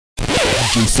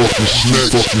DJ fucking snack,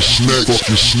 fucking snack,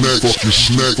 fucking snack, fucking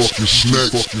snack, fucking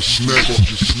snack, fucking snack,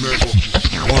 fucking snack.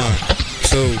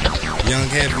 1, 2, Young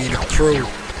Heavy the crew.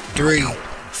 3,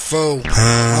 4,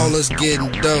 all us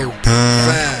getting dope.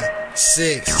 5,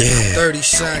 6, 30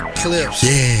 shot clips.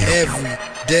 Every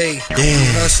day,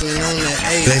 hustling on that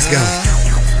 8. Let's go.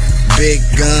 Big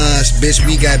guns, bitch,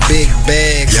 we got big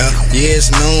bags. Yeah, it's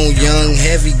known Young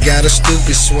Heavy got a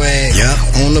stupid swag.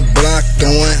 On the block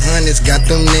throwing hundreds, got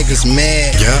them niggas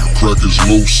mad. Crack is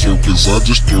low, so cause I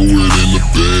just throw it in the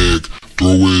bag.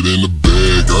 Throw it in the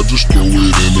bag, I just throw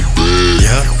it in the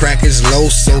bag. Crack is low,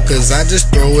 so cause I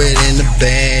just throw it in the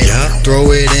bag.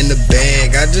 Throw it in the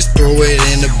bag, I just throw it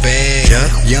in the bag.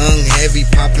 Young Heavy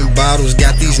popping bottles,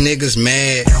 got these niggas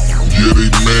mad. Yeah, they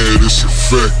mad, it's a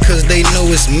fact. Cause they know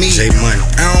it's me. J.Money.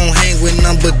 I don't hang with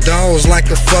number dolls like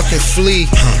a fucking flea.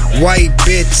 White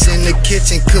bitch in the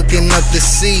kitchen cooking up the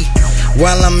C,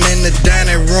 while I'm in the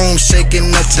dining room shaking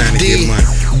up the D.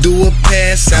 Do a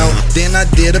pass out, then I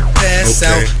did a pass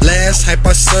out. Last hype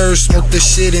I served, smoked the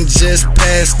shit and just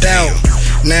passed out.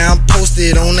 Now I'm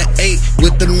posted on the 8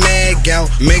 with the mag out.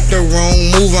 Make the wrong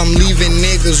move, I'm leaving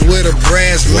niggas with a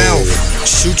brass mouth.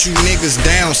 Shoot you niggas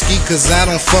down, ski cause I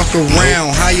don't fuck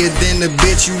around. Higher than the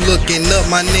bitch, you looking up,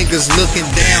 my niggas looking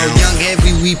down. Young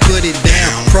Heavy, we put it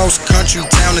down. Cross country,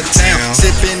 town to town.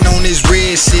 Sipping on this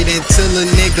red shit until a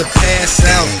nigga pass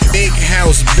out. Big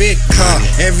house, big car,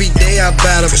 every day I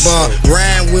buy the bar.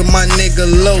 Rhyme with my nigga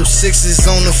low, 6s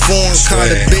on the foreign car.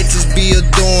 The bitches be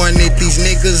adoring it, these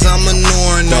niggas I'm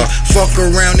annoying them. Fuck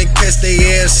around and catch they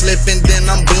ass slipping, then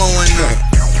I'm blowing up.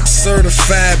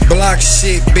 Certified block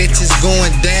shit, bitches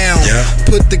going down.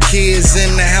 Put the kids in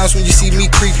the house when you see me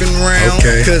creeping round.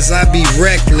 Cause I be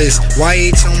reckless,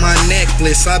 YH on my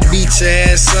necklace. I beat your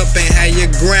ass up and have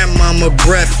your grandmama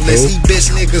breathless. Eat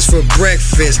bitch niggas for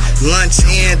breakfast, lunch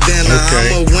and dinner.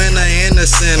 I'm a winner and a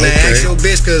sinner. Ask your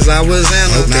bitch cause I was in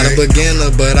her. Not a beginner,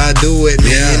 but I do it,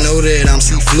 man. You know that I'm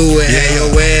C-fluid. Have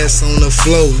your ass on the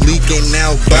floor, leaking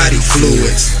out body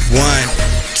fluids. 1,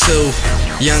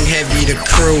 2, Young Heavy the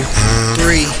crew.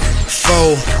 3, 4,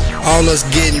 all us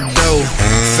getting dough.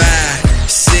 5,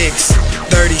 6,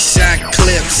 30 shot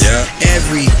clips.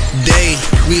 Every day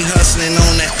we hustling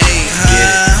on the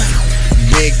 8.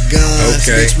 Big guns,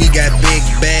 bitch, we got big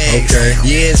bags.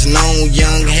 Yeah, it's known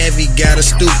Young Heavy got a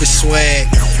stupid swag.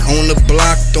 On the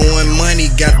block throwing money,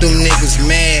 got them niggas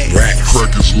mad.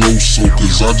 Crack is low, so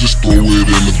cause I just throw it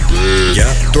in the bag.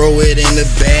 Throw it in the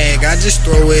bag, I just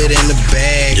throw it in the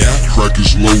bag. Crack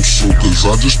is low, so cause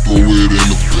I just throw it in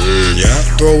the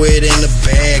bag. Throw it in the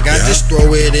bag, I just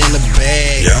throw it in the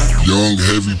bag. Young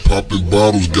Heavy popping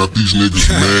bottles, got these niggas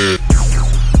mad.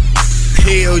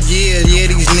 Hell yeah,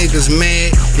 these niggas mad.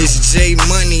 It's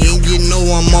J.Money and you know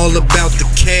I'm all about the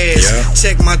cash.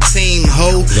 Check my team,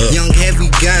 ho. Young Heavy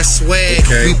got swag.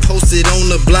 We posted on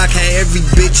the block, had every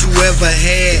bitch you ever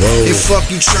had. And fuck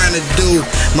you trying to do,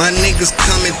 my niggas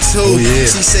coming too.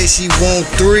 She say she want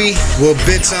 3, well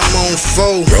bitch I'm on 4.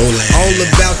 All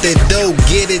about that dough,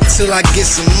 get it till I get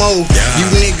some more. You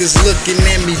niggas looking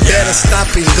at me, better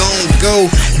stop and gon' go.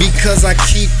 Because I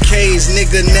keep K's,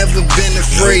 nigga never been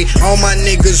afraid. All my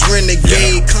niggas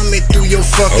renegade, coming through your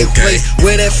fucking place.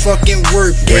 Where that fucking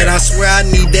work at? I swear I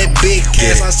need that big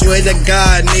cash. I swear to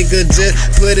God, nigga, just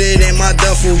put it in my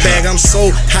duffel bag. I'm so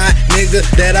hot, nigga,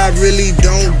 that I really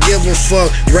don't give a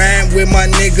fuck. Riding with my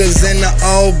niggas in the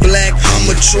all black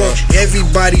Hummer truck.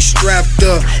 Everybody strapped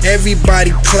up,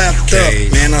 everybody clapped up.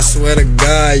 Man, I swear to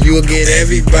God, you'll get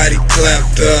everybody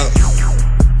clapped up.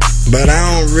 But I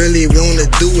don't really wanna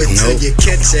do it till you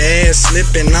catch your ass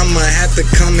slipping. I'ma have to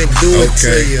come and do it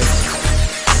to you.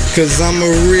 Cause I'm a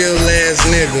real ass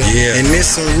nigga, and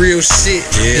this some real shit,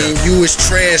 and you is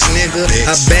trash, nigga.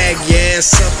 I bag your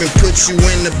ass up and put you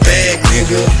in the bag,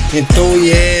 nigga, and throw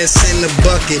your ass in the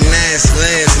bucket, nice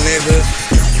last, nigga.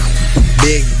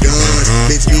 Big guns,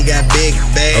 bitch, we got big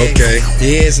bags.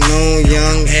 Yeah, it's known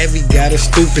Young Heavy got a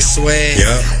stupid swag.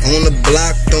 On the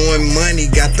block throwing money,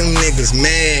 got them niggas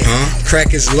mad.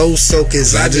 Crack is low, so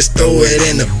cause I just throw it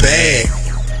in the bag.